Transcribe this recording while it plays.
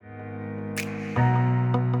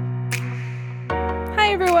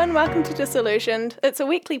Hi everyone, welcome to Disillusioned. It's a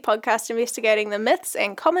weekly podcast investigating the myths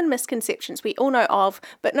and common misconceptions we all know of,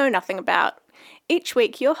 but know nothing about. Each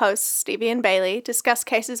week, your hosts, Stevie and Bailey, discuss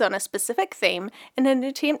cases on a specific theme in an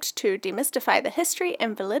attempt to demystify the history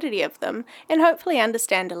and validity of them, and hopefully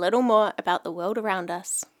understand a little more about the world around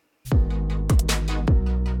us.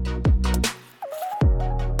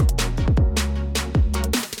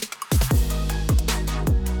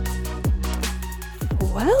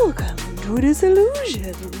 Welcome to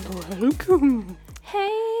Disillusioned. Welcome. Hey,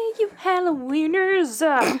 you Halloweeners!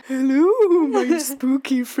 Hello, my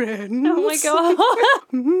spooky friends. Oh my god.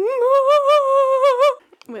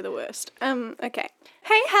 We're the worst. Okay.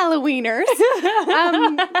 Hey, Halloweeners.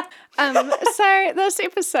 So this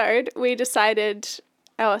episode, we decided,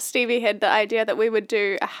 Stevie had the idea that we would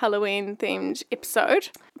do a Halloween-themed episode.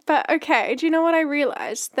 But okay, do you know what I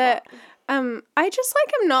realized? That I just,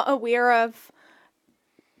 am not aware of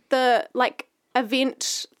the,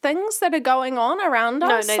 event things that are going on around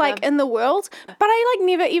us, in the world, but I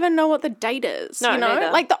never even know what the date is. No, you know,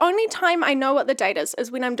 neither. The only time I know what the date is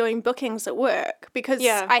when I'm doing bookings at work, because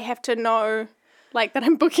I have to know that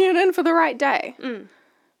I'm booking it in for the right day.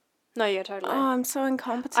 No, yeah, totally. Oh, I'm so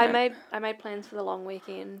incompetent. I made plans for the long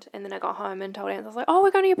weekend, and then I got home and told Anne, I was like, oh,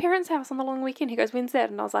 we're going to your parents' house on the long weekend. He goes, when's that?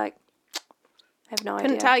 And I was like, I have no idea.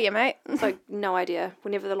 Couldn't tell you, mate. So no idea.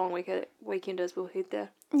 Whenever the long weekend is, we'll head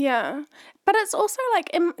there. Yeah, but it's also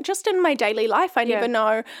just in my daily life, I never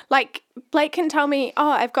know. Blake can tell me, oh,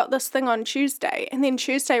 I've got this thing on Tuesday, and then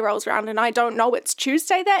Tuesday rolls around and I don't know it's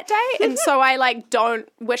Tuesday that day, and so I don't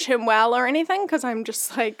wish him well or anything because I'm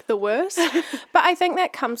just the worst. But I think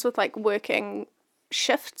that comes with working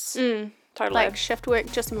shifts. Totally. Shift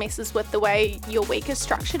work just messes with the way your week is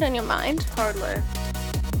structured in your mind. Totally.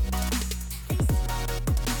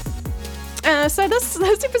 So this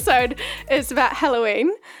episode is about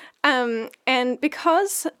Halloween, and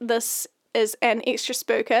because this is an extra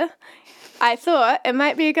spooker, I thought it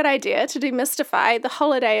might be a good idea to demystify the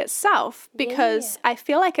holiday itself, because I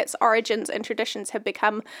feel like its origins and traditions have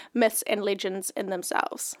become myths and legends in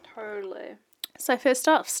themselves. Totally. So first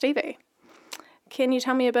off, Stevie, can you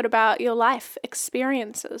tell me a bit about your life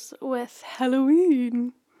experiences with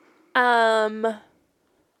Halloween?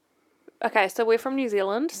 Okay, so we're from New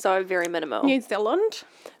Zealand, so very minimal. New Zealand?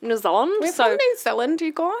 New Zealand? We're from New Zealand,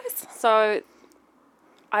 you guys. So,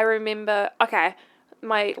 I remember,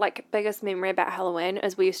 my, biggest memory about Halloween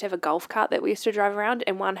is we used to have a golf cart that we used to drive around,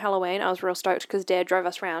 and one Halloween I was real stoked because Dad drove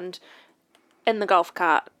us around in the golf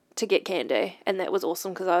cart to get candy, and that was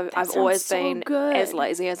awesome because I've always been as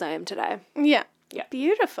lazy as I am today. Yeah. Yeah.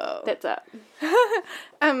 Beautiful. That's it.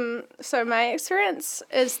 So my experience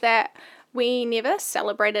is that we never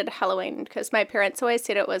celebrated Halloween because my parents always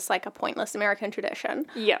said it was a pointless American tradition.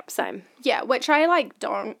 Yep, same. Yeah, which I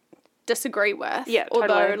don't disagree with. Yeah, although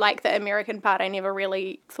totally. the American part I never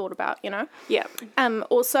really thought about, Yeah.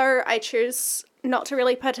 Also I choose not to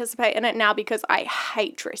really participate in it now because I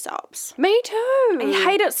hate dress ups. Me too. I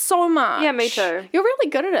hate it so much. Yeah, me too. You're really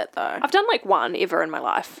good at it though. I've done one ever in my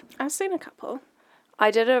life. I've seen a couple. I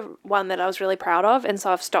did one that I was really proud of, and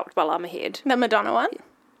so I've stopped while I'm ahead. The Madonna one?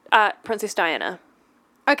 Princess Diana.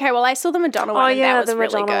 Okay, well I saw the Madonna one and that was the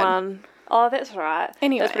really Madonna good. one. Oh, that's right.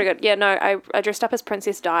 Anyway. That's pretty good. Yeah, no, I dressed up as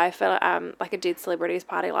Princess Di for a Dead Celebrities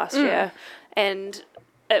party last year, and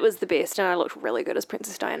it was the best, and I looked really good as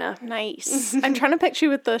Princess Diana. Nice. I'm trying to picture you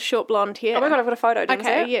with the short blonde hair. Oh my god, I've got a photo. Do you want to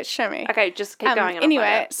see Okay, it? yeah, show me. Okay, just keep going. And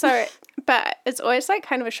Anyway, but it's always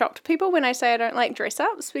kind of a shock to people when I say I don't like dress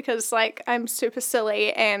ups because I'm super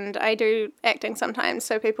silly and I do acting sometimes,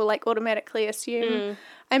 so people automatically assume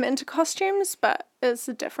I'm into costumes, but it's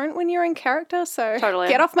different when you're in character, so Totally.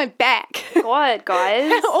 Get off my back. God,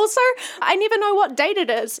 guys. Also, I never know what date it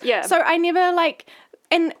is. Yeah. So I never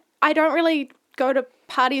and I don't really go to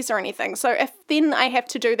parties or anything. So if then I have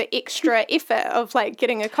to do the extra effort of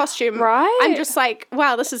getting a costume, Right. I'm just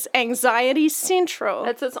wow, this is anxiety central.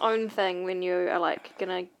 It's its own thing when you are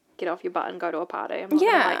gonna get off your butt and go to a party. I'm not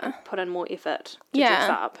gonna put in more effort to dress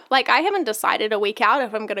up. I haven't decided a week out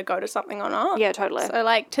if I'm going to go to something or not. Yeah, totally.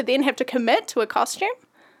 So to then have to commit to a costume.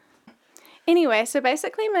 Anyway, so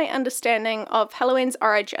basically my understanding of Halloween's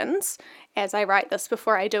origins, as I write this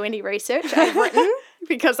before I do any research, I've written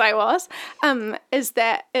because I was, is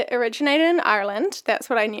that it originated in Ireland. That's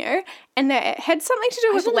what I knew. And that it had something to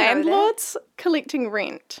do with didn't know that. landlords collecting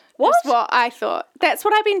rent. What? Is what I thought. That's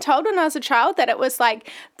what I've been told when I was a child, that it was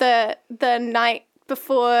the night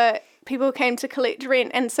before people came to collect rent,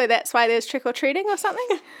 and so that's why there's trick-or-treating or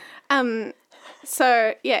something.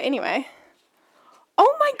 So, yeah, anyway.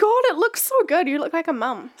 Oh my god, it looks so good. You look like a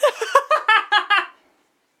mum.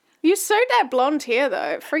 You sewed that blonde hair,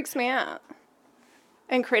 though. It freaks me out.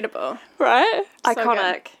 Incredible. Right? So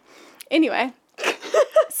Iconic. Anyway,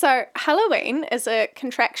 so Halloween is a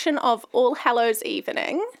contraction of All Hallows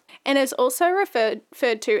Evening and is also referred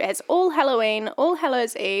to as All Halloween, All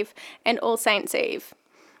Hallows Eve, and All Saints Eve.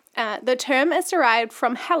 The term is derived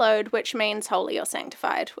from hallowed, which means holy or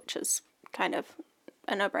sanctified, which is kind of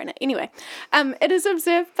a no-brainer. Anyway, it is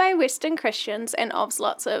observed by Western Christians and of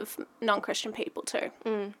lots of non-Christian people too.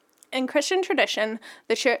 In Christian tradition,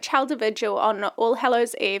 the church held a vigil on All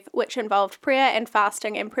Hallows Eve, which involved prayer and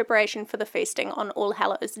fasting in preparation for the feasting on All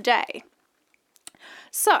Hallows Day.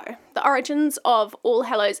 So, the origins of All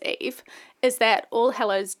Hallows Eve is that All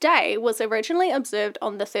Hallows Day was originally observed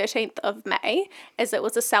on the 13th of May, as it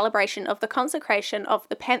was a celebration of the consecration of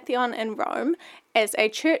the Pantheon in Rome as a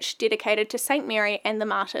church dedicated to St. Mary and the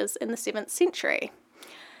martyrs in the 7th century.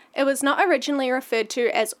 It was not originally referred to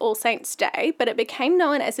as All Saints' Day, but it became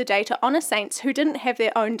known as a day to honour saints who didn't have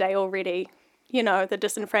their own day already. You know, the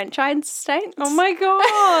disenfranchised saints. Oh my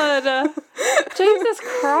God. Jesus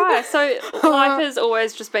Christ. So life has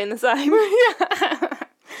always just been the same. Yeah.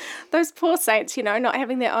 Those poor saints, you know, not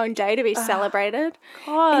having their own day to be celebrated.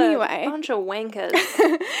 God, Anyway. bunch of wankers.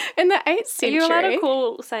 In the 8th Are century... you allowed to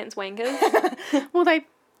call saints wankers? Well, they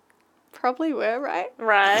probably were, right?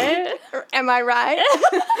 Right. Am I right?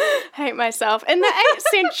 Hate myself. In the 8th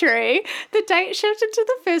century, the date shifted to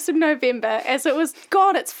the 1st of November as it was...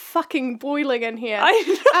 God, it's fucking boiling in here. I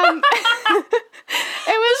know.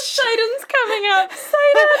 It was... Satan's coming up.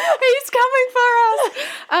 He's coming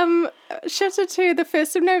for us. Shifted to the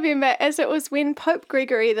 1st of November as it was when Pope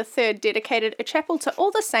Gregory III dedicated a chapel to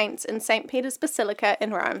all the saints in St. Peter's Basilica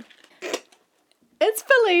in Rome. It's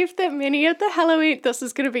believed that many of the Halloween... This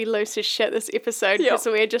is going to be loose as shit, this episode, because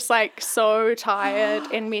we're just, like, so tired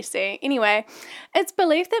and messy. Anyway, it's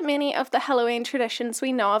believed that many of the Halloween traditions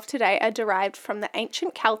we know of today are derived from the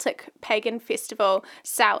ancient Celtic pagan festival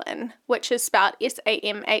Samhain, which is spelled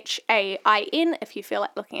Samhain if you feel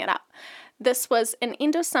like looking it up. This was an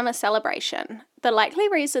end-of-summer celebration. The likely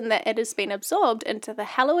reason that it has been absorbed into the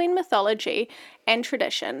Halloween mythology and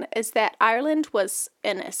tradition is that Ireland was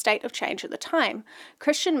in a state of change at the time.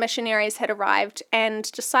 Christian missionaries had arrived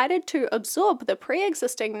and decided to absorb the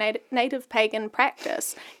pre-existing native pagan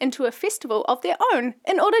practice into a festival of their own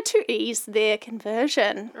in order to ease their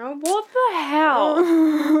conversion. Oh, what the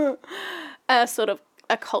hell? A sort of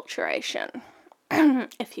acculturation,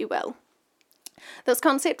 if you will. This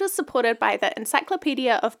concept is supported by the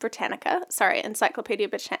Encyclopedia Britannica,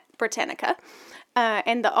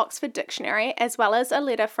 and the Oxford Dictionary, as well as a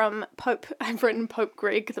letter from Pope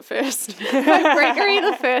Greg the First, Pope Gregory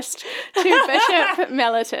the First, to Bishop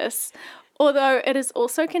Mellitus. Although it is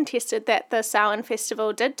also contested that the Samhain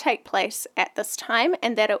festival did take place at this time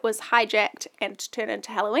and that it was hijacked and turned into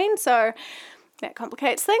Halloween, so that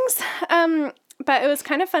complicates things. But it was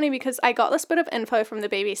kind of funny because I got this bit of info from the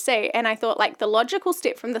BBC and I thought, like, the logical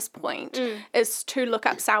step from this point is to look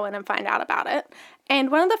up Samhain and find out about it. And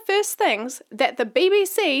one of the first things that the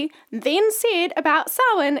BBC then said about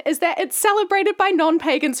Samhain is that it's celebrated by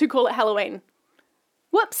non-pagans who call it Halloween.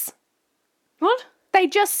 Whoops. What? They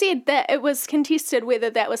just said that it was contested whether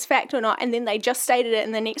that was fact or not, and then they just stated it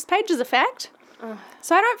in the next page as a fact.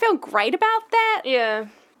 So I don't feel great about that. Yeah.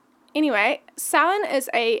 Anyway, Samhain is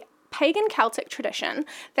a pagan Celtic tradition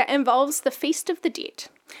that involves the Feast of the Dead.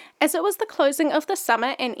 As it was the closing of the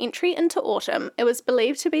summer and entry into autumn, it was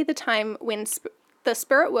believed to be the time when the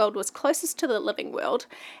spirit world was closest to the living world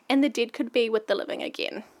and the dead could be with the living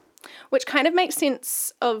again, which kind of makes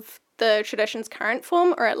sense of the tradition's current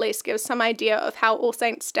form, or at least gives some idea of how All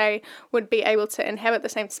Saints' Day would be able to inhabit the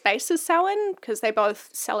same space as Samhain, because they both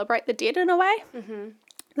celebrate the dead in a way. Mm-hmm.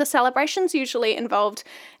 The celebrations usually involved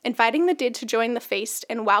inviting the dead to join the feast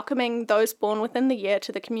and welcoming those born within the year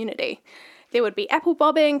to the community. There would be apple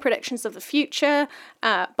bobbing, predictions of the future,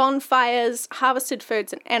 bonfires, harvested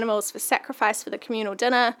foods and animals for sacrifice for the communal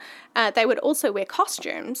dinner. They would also wear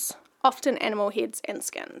costumes, often animal heads and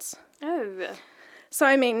skins. Oh. So,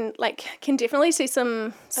 I mean, like, can definitely see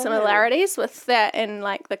some similarities with that in,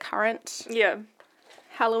 like, the current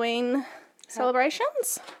Halloween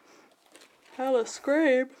celebrations. Hella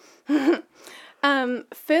scream.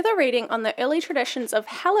 Further reading on the early traditions of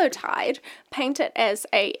Hallowtide paint it as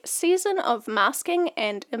a season of masking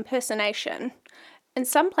and impersonation. In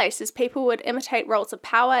some places, people would imitate roles of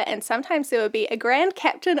power, and sometimes there would be a grand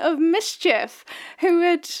captain of mischief who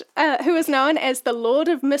was known as the Lord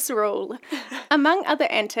of Misrule. Among other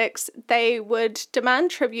antics, they would demand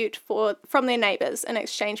tribute from their neighbours in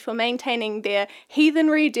exchange for maintaining their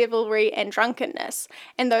heathenry, devilry, and drunkenness,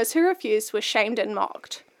 and those who refused were shamed and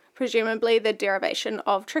mocked. presumably the derivation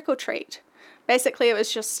of trick or treat. Basically, it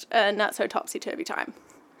was just a not so topsy-turvy time.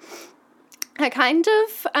 I kind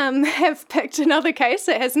of have picked another case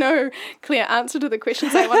that has no clear answer to the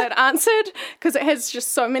questions I wanted answered, because it has just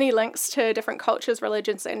so many links to different cultures,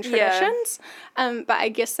 religions, and traditions. But I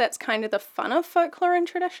guess that's kind of the fun of folklore and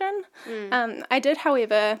tradition. I did,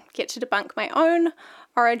 however, get to debunk my own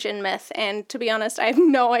origin myth, and to be honest, I have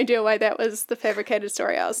no idea why that was the fabricated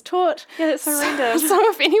story I was taught. Yeah, that's so random.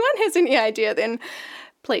 So if anyone has any idea, then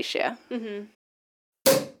please share. Mm-hmm.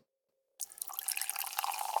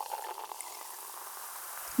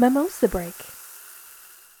 Mimosa break.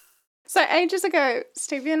 So ages ago,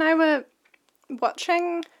 Stevie and I were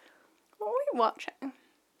watching... What were we watching?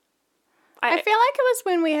 I feel like it was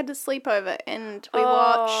when we had to sleep over and we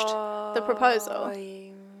watched The Proposal.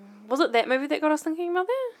 Was it that movie that got us thinking about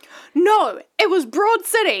that? No, it was Broad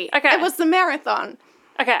City. Okay. It was the marathon.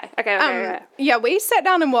 Okay. Yeah, we sat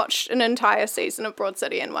down and watched an entire season of Broad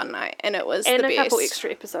City in one night, and it was the best. And a couple extra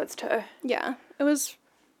episodes too. Yeah, it was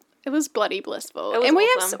bloody blissful. It was and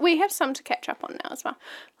awesome. we have some to catch up on now as well.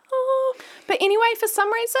 Oh, but anyway, for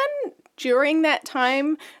some reason, during that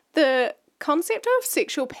time, the concept of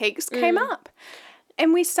sexual peaks came up.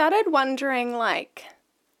 And we started wondering, like,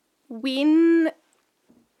 when...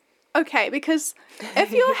 Okay, because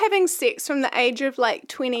if you're having sex from the age of, like,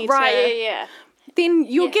 20 Right, then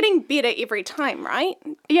you're getting better every time, right?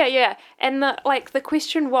 Yeah. And the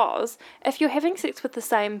question was, if you're having sex with the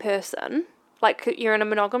same person, like you're in a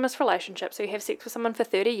monogamous relationship, so you have sex with someone for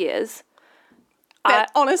 30 years.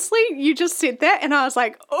 Honestly, you just said that and I was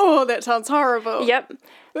like, oh, that sounds horrible. Yep.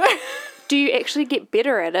 Do you actually get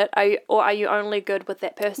better at it, or are you only good with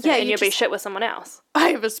that person and you'll be shit with someone else? I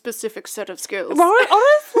have a specific set of skills. Right,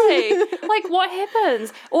 honestly. Like, what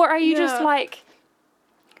happens? Or are you just like...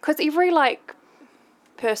 Because every, like,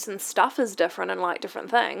 person's stuff is different and like different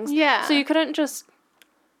things. Yeah. So you couldn't just...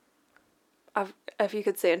 If you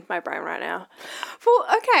could see into my brain right now. Well,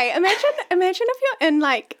 okay, imagine if you're in,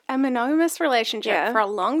 like, a monogamous relationship for a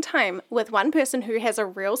long time with one person who has a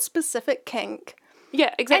real specific kink.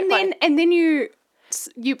 Yeah, exactly. And then you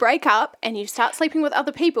break up and you start sleeping with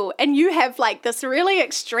other people and you have, like, this really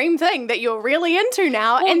extreme thing that you're really into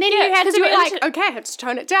now, Well, and then you had to be like, okay, I had to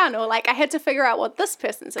tone it down, or, like, I had to figure out what this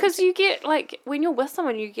person's into. Because you get, like, when you're with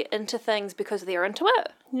someone, you get into things because they're into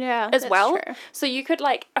it. Yeah, as well. True. So you could,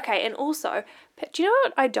 like, okay, and also, do you know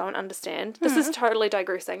what I don't understand? This is totally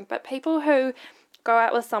digressing, but people who go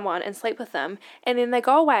out with someone and sleep with them, and then they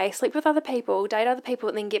go away, sleep with other people, date other people,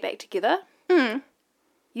 and then get back together.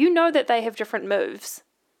 You know that they have different moves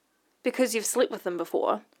because you've slept with them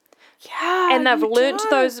before. Yeah, and they've learnt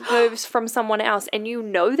those moves from someone else, and you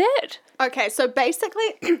know that. Okay, so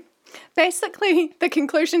basically the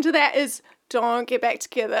conclusion to that is don't get back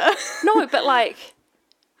together. No, but like,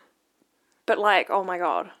 oh my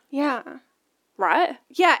God. Yeah. Right?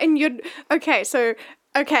 Yeah, and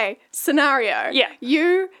scenario. Yeah.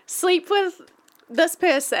 You sleep with this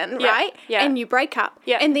person, right? Yeah. And you break up.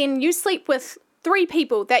 Yeah. And then you sleep with 3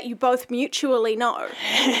 people that you both mutually know.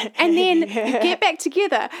 And then you get back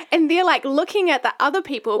together and they're, like, looking at the other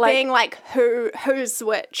people, like, being like, who's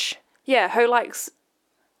which? Yeah, who likes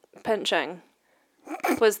pinching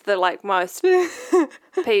was the, like, most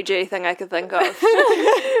PG thing I could think of.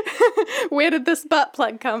 Where did this butt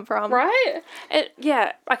plug come from? Right?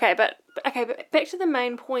 Okay, but back to the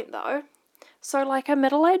main point though. So, like, are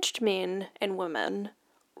middle-aged men and women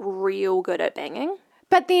real good at banging?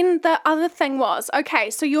 But then the other thing was, okay,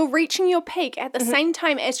 so you're reaching your peak at the same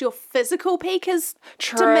time as your physical peak is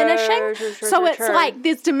diminishing. So it's like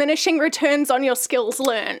there's diminishing returns on your skills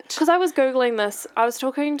learned. Because I was Googling this, I was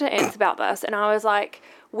talking to Ants about this, and I was like,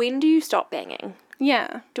 when do you stop banging?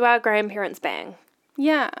 Yeah. Do our grandparents bang?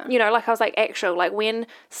 Yeah. You know, like, I was like, when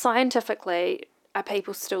scientifically are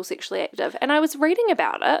people still sexually active? And I was reading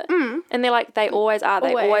about it, and they're like, they always are.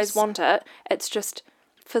 They always want it. It's just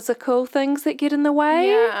physical things that get in the way.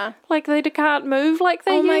 Yeah. Like, they can't move like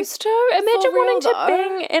they used to. Imagine wanting to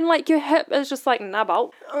bang and, like, your hip is just like, nah,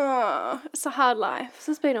 bolt. Oh, it's a hard life. This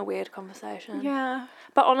has been a weird conversation. Yeah.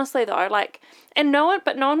 But honestly, though, like, no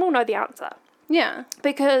one will know the answer. Yeah.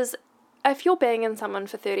 Because if you're banging someone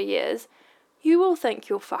for 30 years, you will think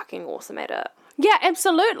you're fucking awesome at it. Yeah,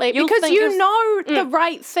 absolutely. Because you know the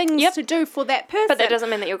right things to do for that person. But that doesn't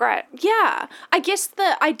mean that you're great. Yeah. I guess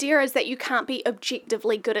the idea is that you can't be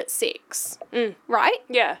objectively good at sex. Right?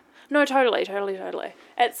 Yeah. No, totally.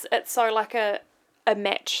 It's so like a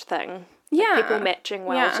match thing. Like, Yeah. people matching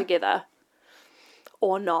well together.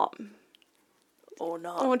 Or not.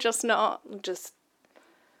 Or just not. Just,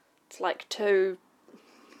 it's like two.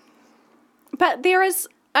 But there is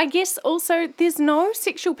I guess also there's no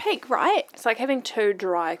sexual peak, right? It's like having 2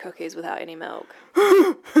 dry cookies without any milk.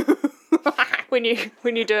 when you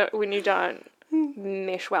don't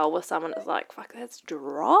mesh well with someone, it's like, fuck, that's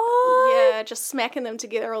dry. Yeah, just smacking them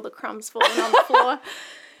together, all the crumbs falling on the floor.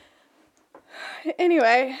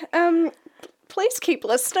 Anyway, please keep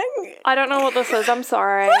listening. I don't know what this is. I'm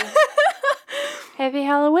sorry. Happy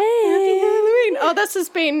Halloween. Happy Halloween. Oh, this has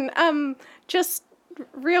been just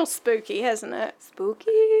real spooky, hasn't it?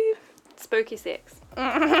 Spooky sex.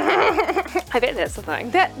 I bet that's the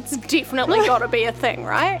thing. That's definitely got to be a thing,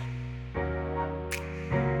 right?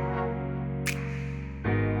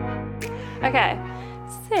 Okay,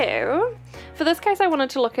 so for this case I wanted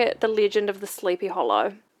to look at the legend of the Sleepy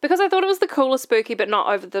Hollow because I thought it was the coolest spooky but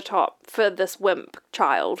not over the top for this wimp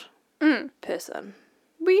child person.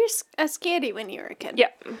 Were you a scaredy when you were a kid? Yeah,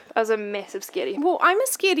 I was a massive scaredy. Well, I'm a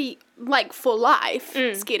scaredy, like, for life.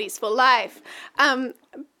 Scaredy's for life. I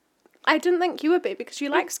didn't think you would be because you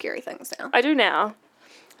like scary things now. I do now.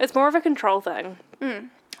 It's more of a control thing.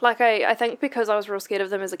 Like, I think because I was real scared of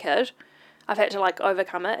them as a kid, I've had to, like,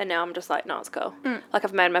 overcome it, and now I'm just like, no, it's cool. Like,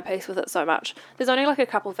 I've made my peace with it so much. There's only, like, a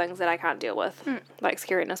couple things that I can't deal with, like,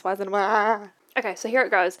 scariness-wise, and Okay, so here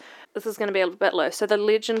it goes. This is going to be a bit loose. So the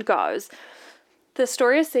legend goes, the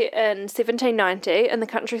story is set in 1790 in the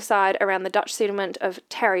countryside around the Dutch settlement of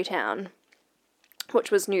Tarrytown, which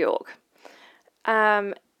was New York,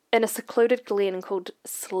 in a secluded glen called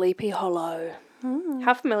Sleepy Hollow.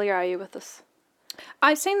 How familiar are you with this?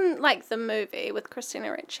 I've seen, like, the movie with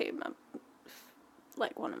Christina Ricci,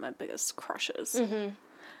 like, one of my biggest crushes.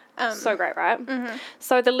 So great, right?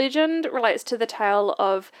 So the legend relates to the tale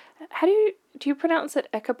of, do you pronounce it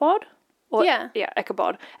Ichabod? Yeah,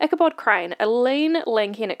 Ichabod. Ichabod Crane, a lean,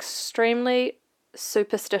 lanky, and extremely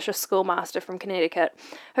superstitious schoolmaster from Connecticut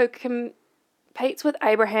who competes with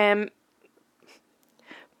Abraham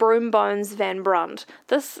Broombones Van Brunt.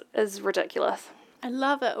 This is ridiculous. I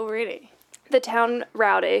love it already. The town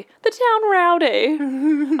rowdy.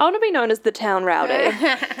 I want to be known as the town rowdy.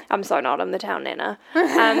 I'm so not. I'm the town nana.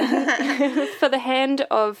 For the hand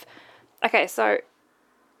of, so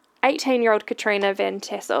 18-year-old Katrina Van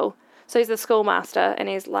Tassel. So he's the schoolmaster, and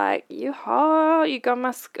he's like, you got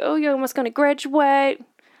my school, you're almost going to graduate.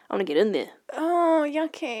 I want to get in there. Oh,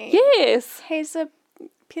 yucky. Yes. He's a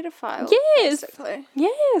pedophile. Yes. Basically.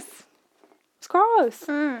 Yes. It's gross.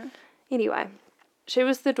 Anyway, she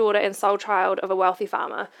was the daughter and sole child of a wealthy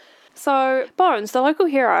farmer. So Bones, the local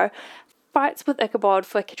hero, fights with Ichabod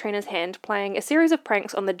for Katrina's hand, playing a series of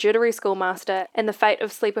pranks on the jittery schoolmaster, and the fate of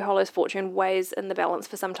Sleepy Hollow's fortune weighs in the balance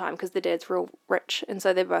for some time because the dad's real rich, and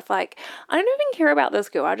so they're both like, I don't even care about this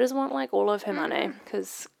girl, I just want, like, all of her money,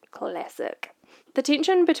 because classic. The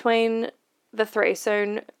tension between the three is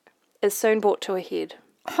soon brought to a head.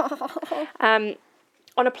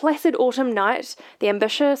 On a placid autumn night, the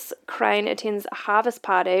ambitious Crane attends a harvest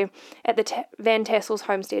party at the Van Tassel's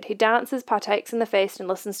homestead. He dances, partakes in the feast, and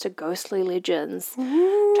listens to ghostly legends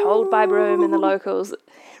told by Broom and the locals.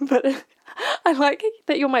 But I like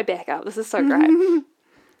that you're my backup. This is so great.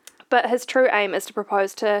 But his true aim is to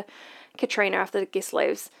propose to Katrina after the guest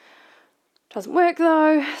leaves. Doesn't work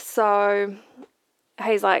though, so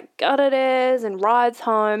he's like, got it is, and rides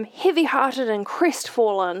home, heavy-hearted and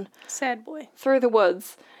crestfallen. Sad boy. Through the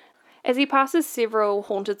woods. As he passes several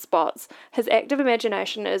haunted spots, his active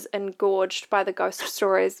imagination is engorged by the ghost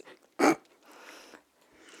stories.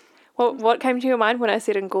 What came to your mind when I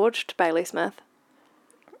said engorged, Bailey Smith?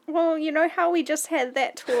 Well, you know how we just had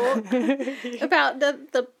that talk about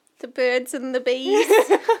the birds and the bees?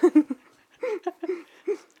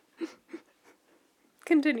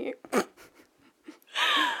 Continue.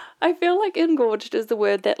 I feel like engorged is the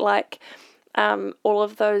word that, like, all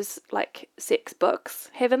of those, like, sex books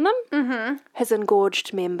have in them. Mm-hmm. His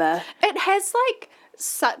engorged member. It has, like,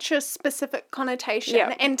 such a specific connotation.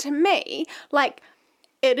 Yeah. And to me, like,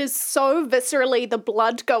 it is so viscerally the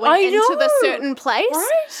blood going into the certain place.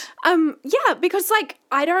 Right? Yeah, because, like,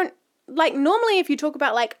 I don't, like, normally if you talk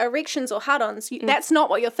about, like, erections or hard-ons, that's not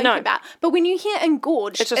what you're thinking about. But when you hear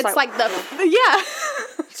engorged, it's like the, yeah.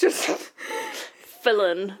 It's just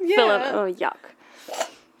filling. Oh, yuck.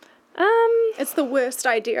 It's the worst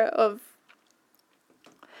idea of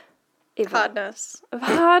hardness.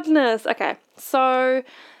 Okay, so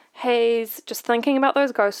he's just thinking about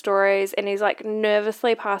those ghost stories, and he's, like,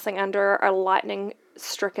 nervously passing under a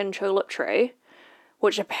lightning-stricken tulip tree,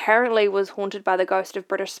 which apparently was haunted by the ghost of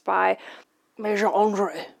British spy Major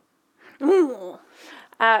Andre.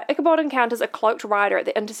 Ichabod encounters a cloaked rider at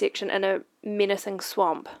the intersection in a menacing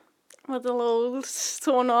swamp. With a little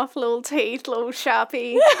sawn-off, little teeth, little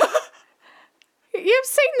Sharpie. You've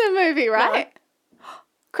seen the movie, right?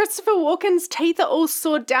 Christopher Walken's teeth are all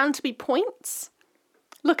sawed down to be points.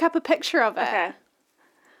 Look up a picture of it. Okay.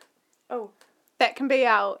 Oh. That can be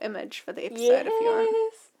our image for the episode if you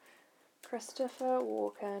want. Christopher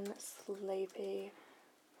Walken, Sleepy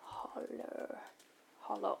Hollow.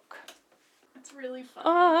 It's really fun.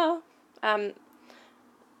 Oh.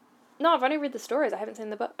 No, I've only read the stories. I haven't seen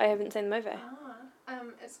the book. I haven't seen the movie.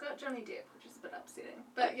 It's got Johnny Depp, which is a bit upsetting.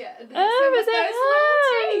 But yeah, it is. Oh, is Those it?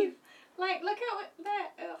 little teeth. Like, look at that.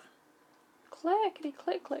 Ugh. Clickety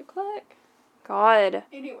click click click. God.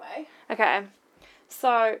 Anyway. Okay.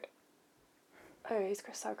 So. Oh, he's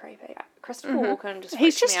so creepy. Christopher Walken just.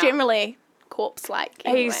 He's freaks me just out. generally corpse-like.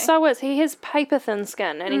 Anyway. He so is. He has paper thin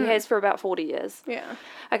skin, and he has for about 40 years. Yeah.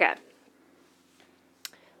 Okay.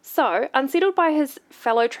 So, unsettled by his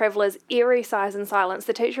fellow travellers' eerie sighs and silence,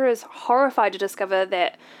 the teacher is horrified to discover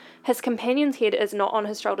that his companion's head is not on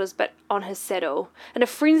his shoulders but on his saddle. In a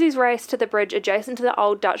frenzied race to the bridge adjacent to the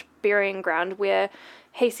old Dutch burying ground where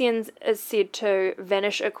Hessians is said to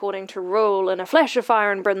vanish according to rule in a flash of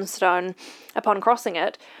fire and brimstone upon crossing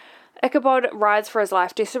it, Ichabod rides for his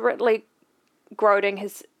life, desperately goading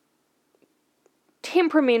his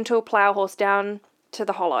temperamental plough horse down to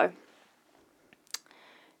the hollow.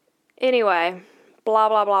 Anyway, blah,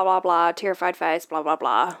 blah, blah, blah, blah, terrified face, blah, blah,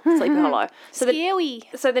 blah, Sleepy Hollow. So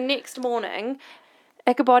the next morning,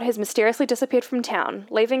 Ichabod has mysteriously disappeared from town,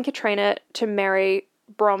 leaving Katrina to marry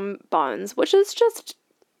Brom Bones, which is just,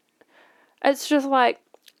 it's just like,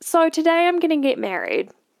 so today I'm going to get married.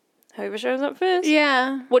 Whoever shows up first.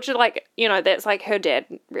 Yeah. Which is like, you know, that's like her dad,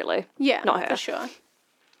 really. Yeah, not her. for sure.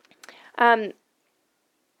 Because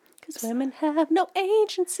women have no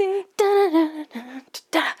agency.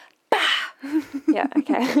 Yeah,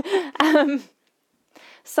 okay.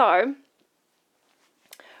 So,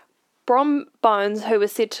 Brom Bones, who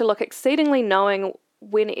was said to look exceedingly knowing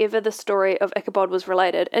whenever the story of Ichabod was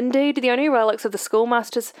related. Indeed, the only relics of the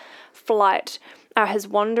schoolmaster's flight are his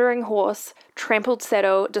wandering horse, trampled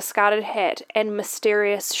saddle, discarded hat, and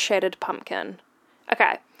mysterious shattered pumpkin.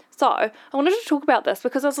 Okay, so I wanted to talk about this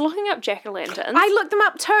because I was looking up jack-o'-lanterns. I looked them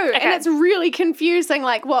up too, and it's really confusing,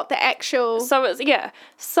 like, what the actual... So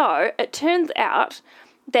it turns out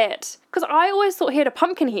that, because I always thought he had a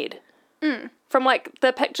pumpkin head. From, like,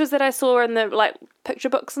 the pictures that I saw in the, like, picture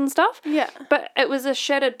books and stuff. Yeah. But it was a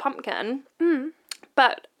shattered pumpkin.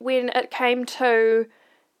 But when it came to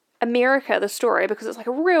America, the story, because it's, like,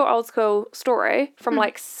 a real old school story from,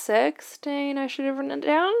 like, 16, I should have written it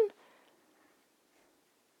down.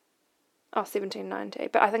 1790.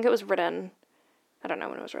 But I think it was written, I don't know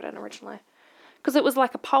when it was written originally. Because it was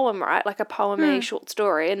like a poem, right? Like a poem-y short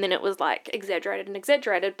story. And then it was like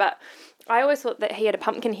exaggerated. But I always thought that he had a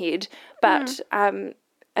pumpkin head. But when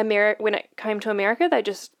it came to America,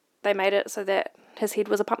 they made it so that his head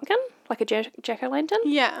was a pumpkin, like a jack-o'-lantern.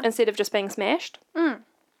 Yeah. Instead of just being smashed.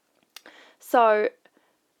 So,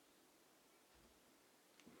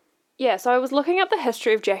 yeah, so I was looking up the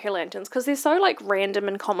history of jack-o'-lanterns because they're so, like, random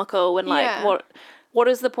and comical and, like, what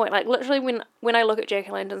is the point? Like, literally, when I look at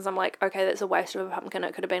jack-o'-lanterns, I'm like, okay, that's a waste of a pumpkin.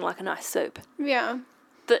 It could have been, like, a nice soup. Yeah.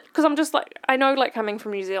 Because I'm just, like, I know, like, coming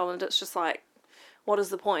from New Zealand, it's just, like, what is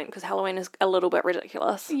the point? Because Halloween is a little bit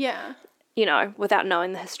ridiculous. Yeah. You know, without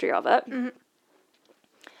knowing the history of it.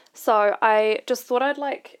 So I just thought I'd,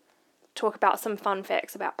 like, talk about some fun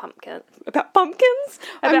facts about pumpkins.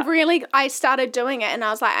 I started doing it and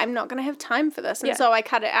I was like, I'm not going to have time for this. And so I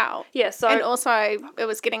cut it out. Yeah, so... And also, it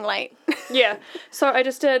was getting late. Yeah. So I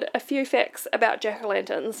just did a few facts about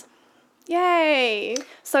jack-o'-lanterns. Yay.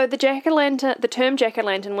 So the term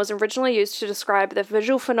jack-o'-lantern was originally used to describe the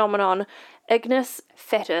visual phenomenon ignis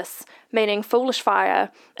fatuus, meaning foolish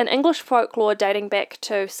fire, in English folklore dating back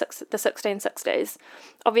to the 1660s.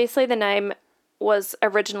 Obviously, the name was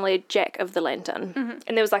originally Jack of the Lantern.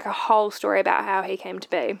 And there was like a whole story about how he came to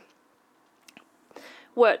be.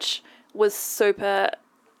 Which was super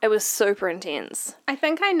intense. I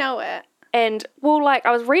think I know it. And, well, like,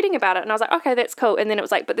 I was reading about it and I was like, okay, that's cool. And then it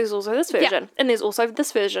was like, but there's also this version. And there's also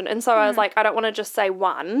this version. And so I was like, I don't want to just say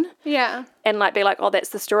one. Yeah. And, like, be like, oh, that's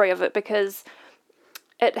the story of it. Because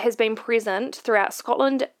it has been present throughout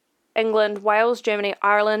Scotland, England, Wales, Germany,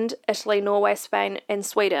 Ireland, Italy, Norway, Spain, and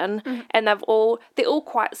Sweden. And they're all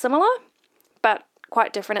quite similar, but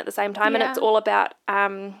quite different at the same time. Yeah. And it's all about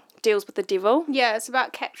deals with the devil. Yeah, it's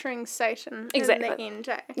about capturing Satan in the end.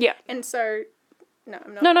 Yeah. And so, no,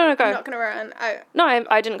 I'm not. No, go. I'm not going to run. No,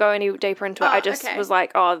 I didn't go any deeper into it. I just was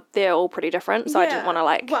like, oh, they're all pretty different. So I didn't want to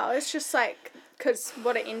like... Well, it's just like, because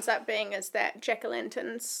what it ends up being is that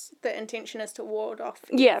jack-o'-lanterns, the intention is to ward off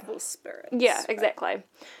evil spirits. Yeah, exactly.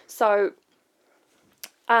 So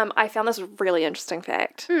I found this really interesting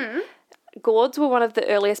fact. Gourds were one of the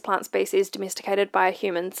earliest plant species domesticated by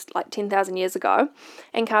humans like 10,000 years ago,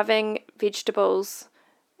 and carving vegetables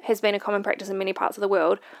has been a common practice in many parts of the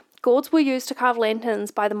world. Gourds were used to carve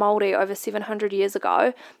lanterns by the Māori over 700 years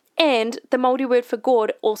ago, and the Māori word for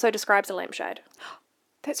gourd also describes a lampshade.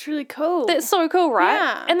 That's really cool. That's so cool, right?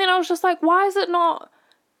 Yeah. And then I was just like, why is it not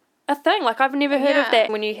a thing? Like, I've never heard of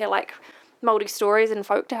that. When you hear, like, Māori stories and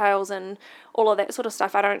folk tales and all of that sort of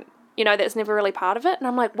stuff, I don't, that's never really part of it. And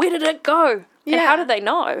I'm like, where did it go? Yeah. And how did they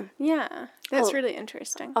know? Yeah. That's really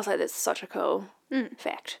interesting. I was like, that's such a cool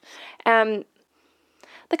fact.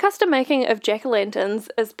 The custom making of jack-o'-lanterns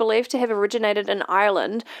is believed to have originated in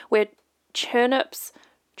Ireland, where turnips,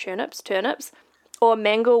 or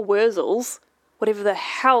mangel wurzels, whatever the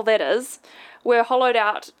hell that is, were hollowed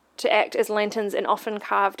out to act as lanterns and often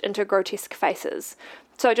carved into grotesque faces.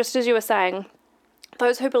 So just as you were saying,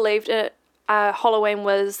 those who believed Halloween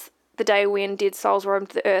was the day when dead souls roamed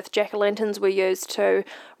the earth, jack-o'-lanterns were used to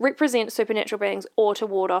represent supernatural beings or to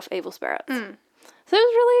ward off evil spirits. So it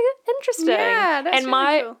was really interesting. Yeah, that's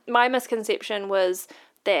really cool. My misconception was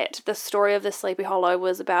that the story of the Sleepy Hollow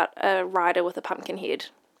was about a rider with a pumpkin head.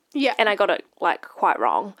 Yeah. And I got it, like, quite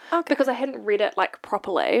wrong. Okay. Because I hadn't read it, like,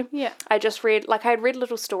 properly. Yeah. I just read, like, I had read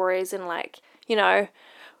little stories and, like,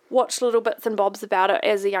 watched little bits and bobs about it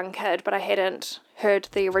as a young kid, but I hadn't heard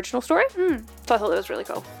the original story. So I thought that was really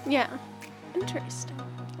cool. Yeah. Interesting.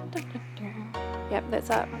 Yep, that's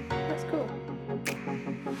it. That's cool.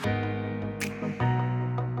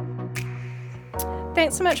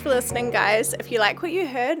 Thanks so much for listening, guys. If you like what you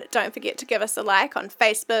heard, don't forget to give us a like on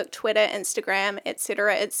Facebook, Twitter, Instagram,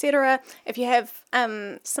 etc., etc. If you have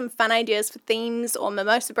some fun ideas for themes or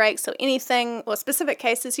mimosa breaks or anything, or specific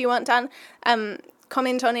cases you want done,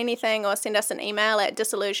 comment on anything or send us an email at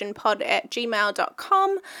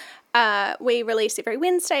disillusionpod@gmail.com. We release every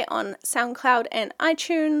Wednesday on SoundCloud and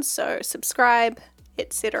iTunes, so subscribe,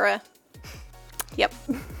 etc. Yep.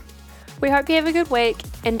 We hope you have a good week,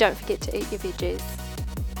 and don't forget to eat your veggies.